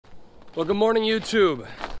Well, good morning, YouTube.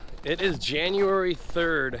 It is January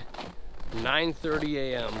 3rd, 9:30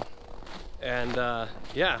 a.m. And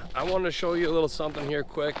yeah, I wanted to show you a little something here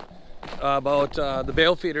quick about the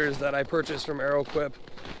bale feeders that I purchased from Arrowquip.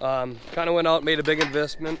 Kind of went out and made a big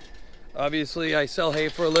investment. Obviously, I sell hay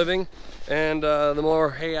for a living, and the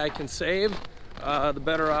more hay I can save, the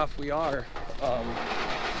better off we are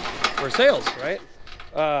for sales, right?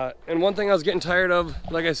 And one thing I was getting tired of,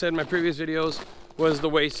 like I said in my previous videos, was the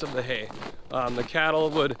waste of the hay. The cattle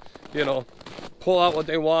would, you know, pull out what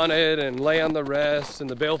they wanted and lay on the rest, and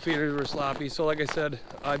the bale feeders were sloppy. So like I said,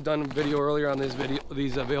 I've done a video earlier on these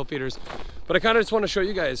bale feeders, but I kind of just want to show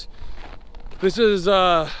you guys. This is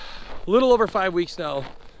a little over 5 weeks now.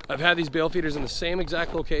 I've had these bale feeders in the same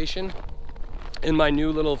exact location in my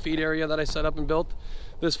new little feed area that I set up and built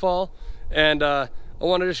this fall, and I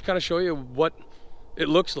want to just kind of show you what it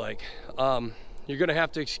looks like. You're gonna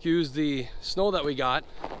have to excuse the snow that we got,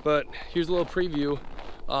 but here's a little preview,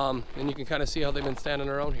 and you can kind of see how they've been standing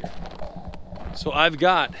around here. So I've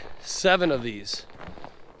got 7 of these,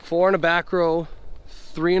 4 in the back row,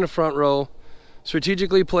 3 in the front row,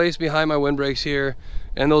 strategically placed behind my windbreaks here,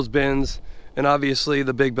 and those bins, and obviously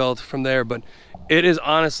the big belt from there. But it is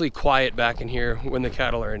honestly quiet back in here when the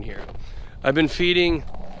cattle are in here. I've been feeding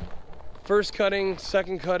first cutting,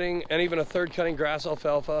 second cutting, and even a third cutting grass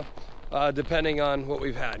alfalfa, depending on what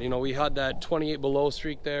we've had. You know, we had that 28 below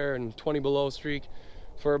streak there and 20 below streak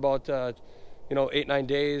for about, you know, 8-9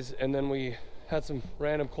 days. And then we had some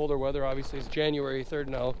random colder weather. Obviously it's January 3rd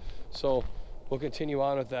now, so we'll continue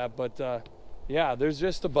on with that. But yeah, there's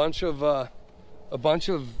just a bunch of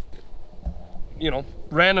you know,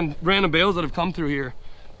 random bales that have come through here.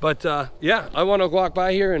 But yeah, I want to walk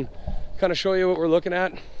by here and kind of show you what we're looking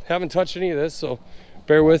at. Haven't touched any of this, so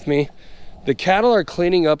bear with me. The cattle are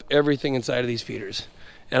cleaning up everything inside of these feeders,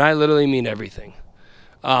 and I literally mean everything.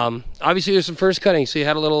 Obviously there's some first cutting, so you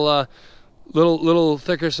had a little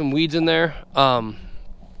thicker, some weeds in there.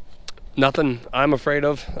 Nothing I'm afraid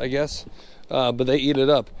of, I guess, but they eat it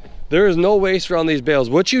up. There is no waste around these bales.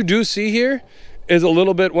 What you do see here is a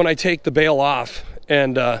little bit when I take the bale off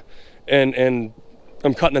and I'm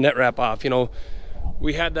cutting the net wrap off. You know,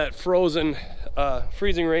 we had that freezing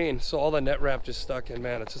rain, so all the net wrap just stuck, and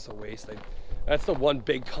man, it's just a waste. That's the one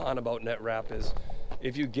big con about net wrap, is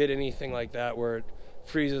if you get anything like that where it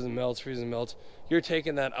freezes and melts, you're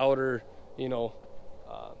taking that outer, you know,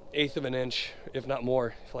 1/8 of an inch, if not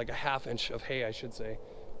more, like a 1/2 inch of hay, I should say,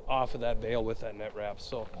 off of that bale with that net wrap.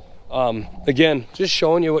 So again, just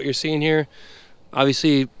showing you what you're seeing here.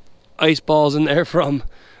 Obviously ice balls in there from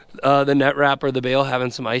the net wrap or the bale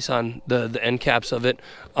having some ice on the end caps of it.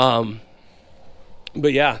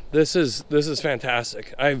 But yeah, this is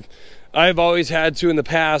fantastic. I've always had to in the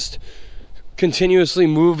past continuously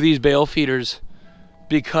move these bale feeders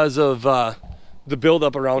because of the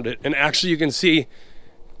buildup around it. And actually you can see,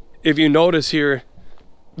 if you notice here,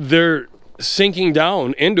 they're sinking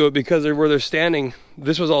down into it because where they're standing,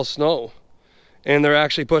 this was all snow, and they're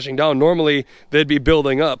actually pushing down. Normally they'd be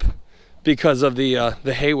building up because of the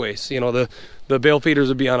hay waste. You know, the bale feeders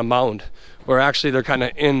would be on a mound, where actually they're kind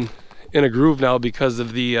of in a groove now because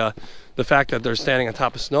of the fact that they're standing on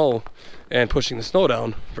top of snow and pushing the snow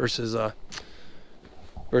down versus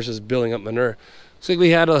building up manure. Looks like we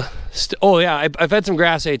had oh yeah, I've had some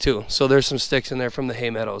grass hay too, so there's some sticks in there from the hay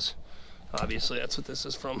meadows. Obviously that's what this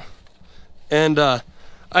is from. And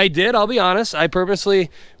I'll be honest, I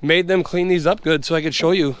purposely made them clean these up good so I could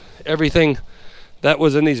show you everything that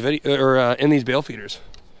was in these in these bale feeders.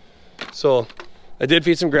 So I did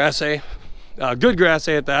feed some grass hay, good grass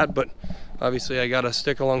hay at that, but obviously I got a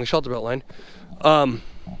stick along the shelter belt line.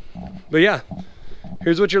 But yeah,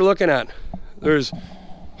 here's what you're looking at. There's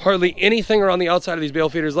hardly anything around the outside of these bale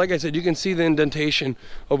feeders. Like I said, you can see the indentation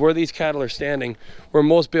of where these cattle are standing, where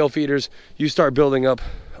most bale feeders you start building up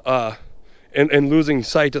and losing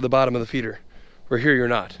sight of the bottom of the feeder, where here you're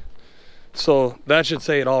not. So that should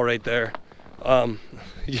say it all right there.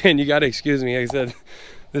 Again, you gotta excuse me. Like I said,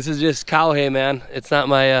 this is just cow hay, man. It's not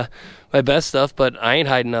my my best stuff, but I ain't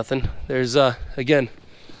hiding nothing. There's again,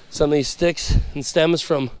 some of these sticks and stems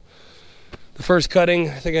from the first cutting.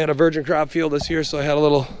 I think I had a virgin crop field this year, so I had a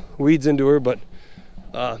little weeds into her, but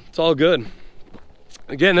it's all good.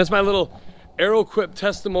 Again, that's my little Arrowquip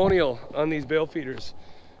testimonial on these bale feeders.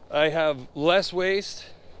 I have less waste.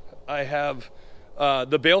 I have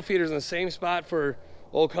the bale feeders in the same spot for,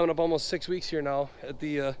 well, coming up almost 6 weeks here now at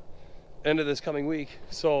the end of this coming week.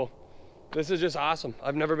 So this is just awesome.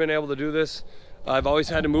 I've never been able to do this. I've always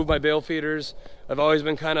had to move my bale feeders. I've always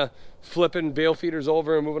been kind of flipping bale feeders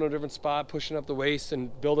over and moving to a different spot, pushing up the waste and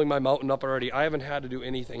building my mountain up already. I haven't had to do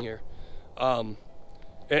anything here.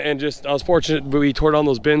 and just I was fortunate we tore down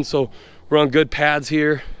those bins, so we're on good pads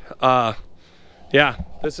here. Yeah,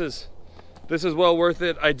 this is well worth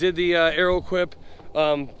it. I did the Arrowquip.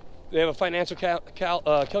 They have a financial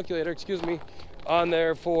calculator, excuse me, on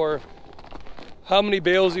there for how many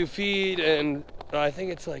bales you feed, and I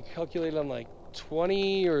think it's like calculated on like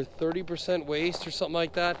 20 or 30% waste or something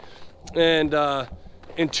like that. And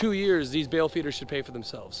in 2 years, these bale feeders should pay for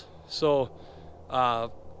themselves. So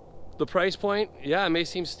the price point, yeah, it may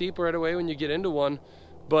seem steep right away when you get into one,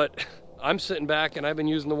 but I'm sitting back and I've been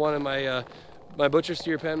using the one in my my butcher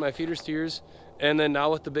steer pen, my feeder steers, and then now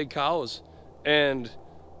with the big cows, and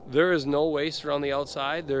there is no waste around the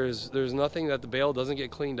outside. There's nothing that the bale doesn't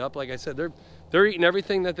get cleaned up. Like I said, they're eating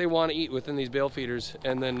everything that they want to eat within these bale feeders,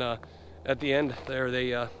 and then at the end there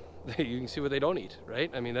you can see what they don't eat, right?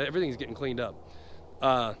 I mean, everything's getting cleaned up.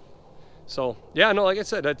 So yeah, no, like I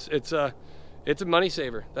said, it's a money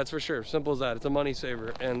saver, that's for sure. Simple as that. It's a money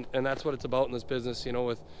saver, and that's what it's about in this business, you know,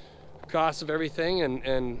 with costs of everything,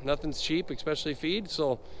 and nothing's cheap, especially feed.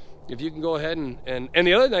 So if you can go ahead and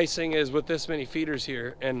the other nice thing is with this many feeders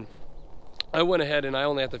here, and I went ahead and I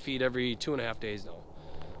only have to feed every 2.5 days now.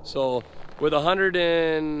 So with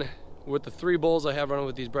with the 3 bulls I have running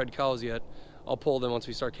with these bred cows yet, I'll pull them once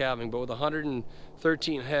we start calving, but with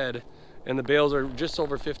 113 head, and the bales are just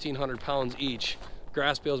over 1,500 pounds each.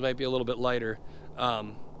 Grass bales might be a little bit lighter.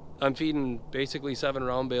 I'm feeding basically 7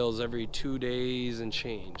 round bales every 2 days and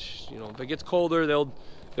change. You know, if it gets colder,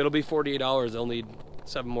 it'll be 48 hours. They'll need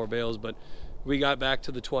 7 more bales, but we got back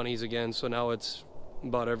to the 20s again. So now it's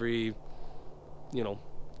about every, you know,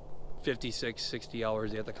 56, 60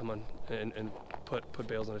 hours you have to come on and put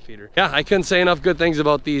bales on a feeder. Yeah, I couldn't say enough good things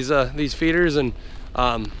about these feeders, and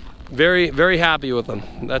very, very happy with them.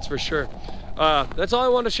 That's for sure. That's all I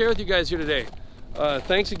wanted to share with you guys here today.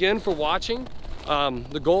 Thanks again for watching.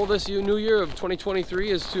 The goal this new year of 2023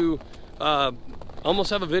 is to almost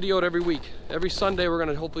have a video every week. Every Sunday we're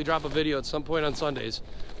gonna hopefully drop a video at some point on Sundays.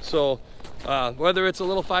 So whether it's a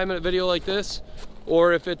little 5-minute video like this,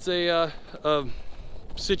 or if it's a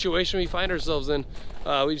situation we find ourselves in,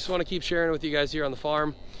 we just want to keep sharing with you guys here on the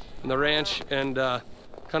farm and the ranch, and kind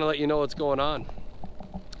of let you know what's going on.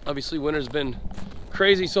 Obviously winter's been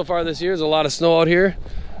crazy so far this year. There's a lot of snow out here,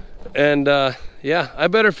 and yeah, I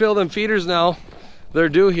better fill them feeders now. They're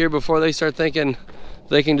due here before they start thinking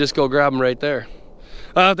they can just go grab them right there.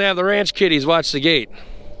 I'll have to have the ranch kitties watch the gate.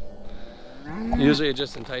 Usually it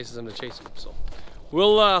just entices them to chase them. So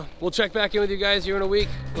we'll check back in with you guys here in a week,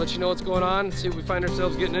 let you know what's going on, see what we find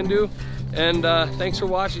ourselves getting into. And thanks for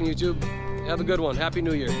watching, YouTube. Have a good one. Happy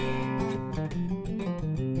New Year.